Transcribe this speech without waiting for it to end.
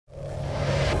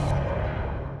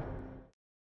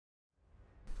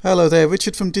Hello there,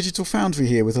 Richard from Digital Foundry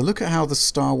here with a look at how the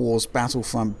Star Wars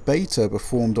Battlefront beta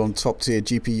performed on top tier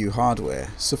GPU hardware.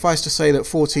 Suffice to say that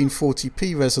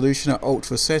 1440p resolution at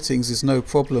ultra settings is no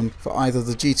problem for either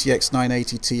the GTX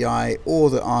 980 Ti or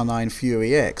the R9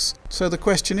 Fury X. So the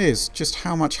question is, just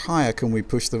how much higher can we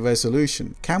push the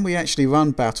resolution? Can we actually run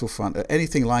Battlefront at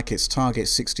anything like its target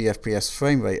 60 FPS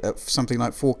frame rate at something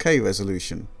like 4K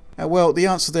resolution? Well, the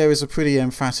answer there is a pretty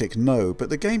emphatic no, but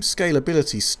the game's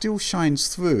scalability still shines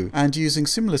through, and using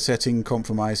similar setting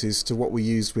compromises to what we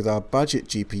used with our budget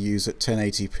GPUs at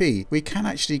 1080p, we can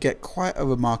actually get quite a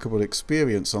remarkable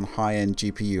experience on high-end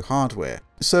GPU hardware.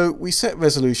 So we set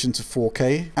resolution to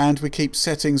 4K and we keep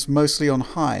settings mostly on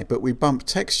high, but we bump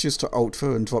textures to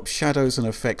ultra and drop shadows and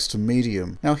effects to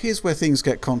medium. Now here's where things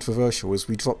get controversial, as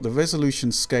we drop the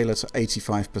resolution scaler to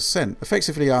 85%,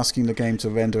 effectively asking the game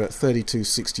to render at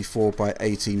 3264 by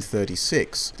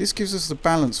 1836. This gives us the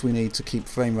balance we need to keep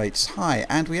frame rates high,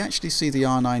 and we actually see the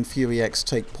R9 Fury X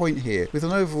take point here with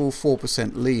an overall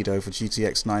 4% lead over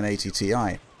GTX 980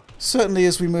 Ti. Certainly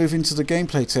as we move into the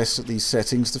gameplay test at these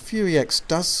settings, the Fury X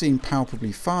does seem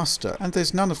palpably faster, and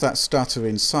there's none of that stutter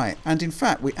in sight, and in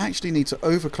fact we actually need to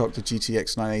overclock the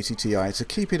GTX 980 Ti to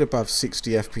keep it above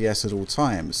 60 FPS at all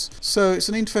times. So it's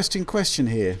an interesting question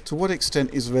here: to what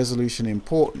extent is resolution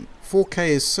important? 4K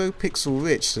is so pixel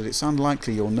rich that it's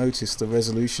unlikely you'll notice the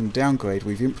resolution downgrade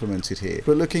we've implemented here,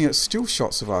 but looking at still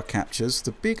shots of our captures,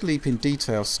 the big leap in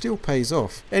detail still pays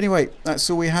off. Anyway, that's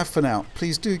all we have for now.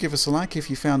 Please do give us a like if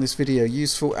you found this video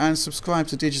useful, and subscribe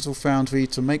to Digital Foundry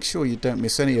to make sure you don't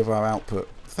miss any of our output.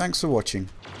 Thanks for watching.